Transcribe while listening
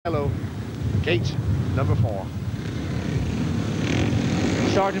Hello, gate number 4.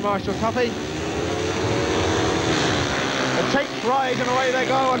 Sergeant Marshal Tuffy. The takes right and away they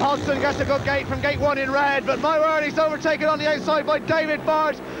go, and Hodgson gets a good gate from gate 1 in red, but my word, he's overtaken on the outside by David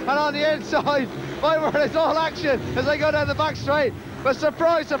Bargh, and on the inside, my word, it's all action as they go down the back straight. But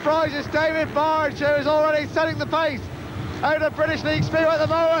surprise, surprise, it's David Bargh who is already setting the pace out of British League Speedway at the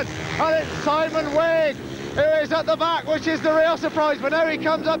moment, and it's Simon Wigg who is at the back, which is the real surprise. But now he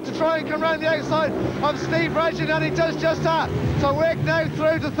comes up to try and come round the outside of Steve Regeling, and he does just that. So Wigg now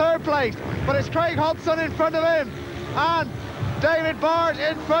through to 3rd place, but it's Craig Hodgson in front of him and David Bargh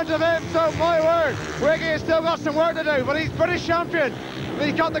in front of him. So my word, Wiggy has still got some work to do, but he's British champion.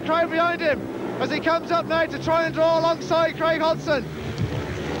 He's got the crowd behind him as he comes up now to try and draw alongside Craig Hodgson.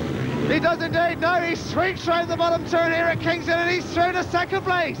 He does indeed. Now he sweeps round the bottom turn here at Kingston, and he's through to 2nd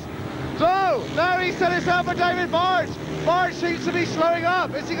place. So now he's set himself for David Bargh. Bargh seems to be slowing up.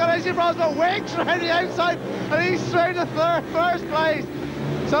 Has he got any problems? But Wigg's around the outside, and he's through to 1st place.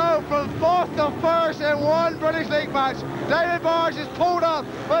 So from 4th to 1st in one British League match, David Bargh is pulled up.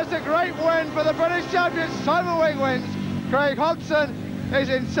 But it's a great win for the British champions. Simon Wigg wins. Craig Hodgson is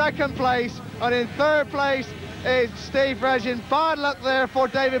in 2nd place, and in 3rd place is Steve Regeling. Bad luck there for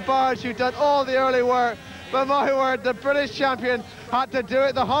David Bargh, who did all the early work. But my word, the British champion had to do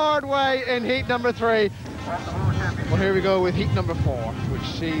it the hard way in heat number 3. Well, here we go with heat number 4, which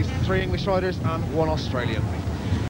sees 3 English riders and 1 Australian.